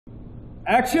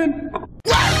Action!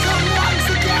 Welcome once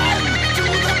again to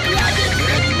the Bloody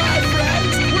Pit, my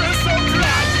friends. We're so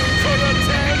glad you could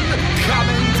attend. Come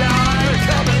and die.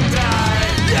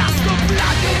 Yes, the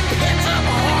Bloody Pit of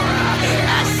horror,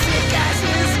 as sick as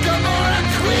is Gomorrah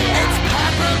queer. It's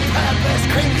purple purpose,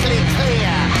 crinkly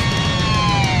clear.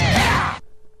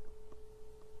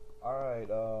 Alright,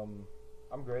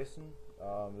 I'm Grayson.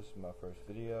 This is my first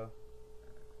video.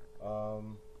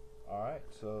 Alright,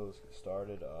 so let's get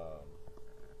started.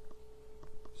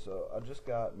 So I just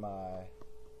got my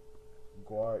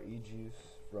Gwar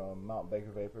e-juice from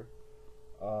MTBakerVapor.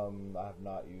 I have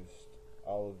not used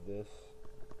all of this.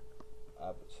 I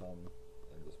put some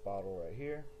in this bottle right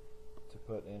here to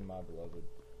put in my beloved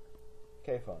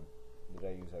K-Fun that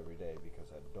I use every day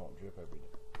because I don't drip every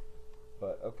day.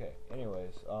 But okay,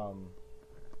 anyways,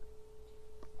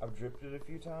 I've dripped it a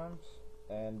few times,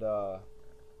 and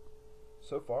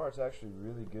so far it's actually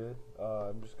really good.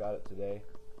 I just got it today.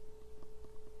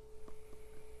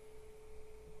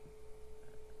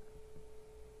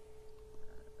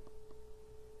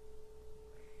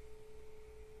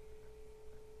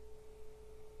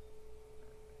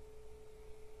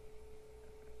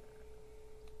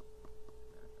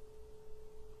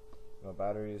 My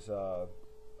battery's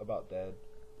about dead,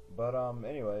 but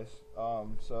anyways,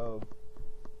 so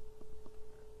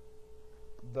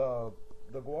the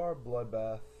Gwar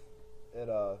Bloodbath, it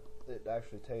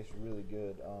actually tastes really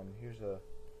good. Here's a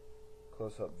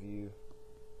close-up view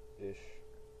ish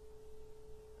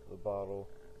of the bottle.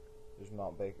 There's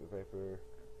MTBakerVapor.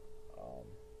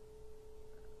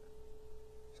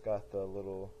 It's got the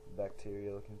little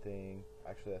bacteria looking thing.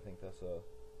 Actually, I think that's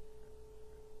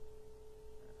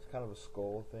kind of a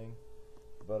skull thing,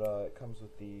 but it comes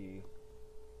with the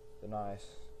glass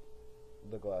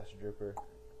dripper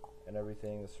and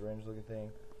everything, the syringe looking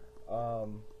thing.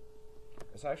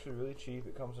 It's actually really cheap.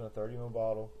 It comes in a 30 ml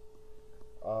bottle.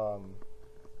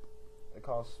 It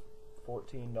costs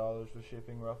 $14 with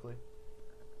shipping roughly.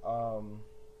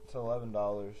 It's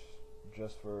 $11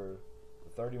 just for the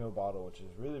 30 ml bottle, which is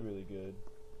really good.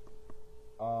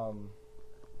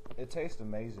 It tastes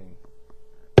amazing.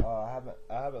 I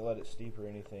haven't let it steep or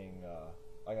anything.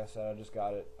 Like I said, I just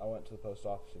got it. I went to the post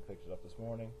office and picked it up this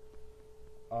morning.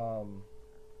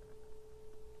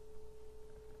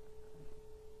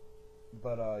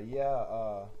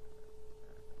 Yeah,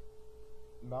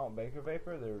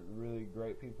 MTBakerVapor, they're really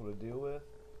great people to deal with.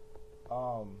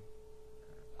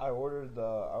 I ordered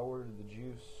the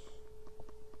juice.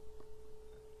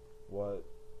 What?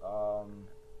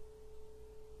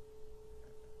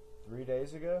 3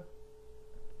 days ago.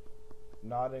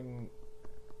 Not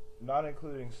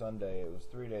including Sunday. It was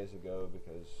 3 days ago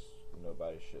because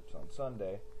nobody ships on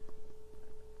Sunday.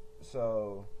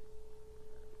 So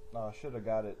I should have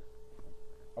got it.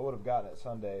 I would have gotten it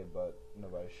Sunday, but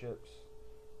nobody ships.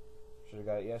 Should have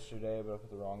got it yesterday, but I put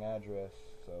the wrong address,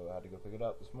 so I had to go pick it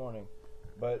up this morning.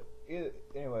 But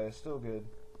anyway, it's still good.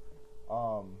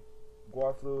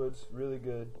 Gwar fluids, really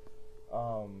good.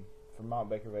 From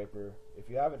MTBakerVapor. If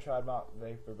you haven't tried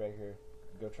MTBakerVapor,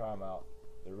 go try them out.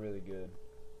 They're really good.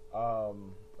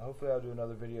 Hopefully I'll do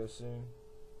another video soon.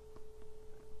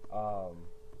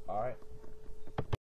 Alright.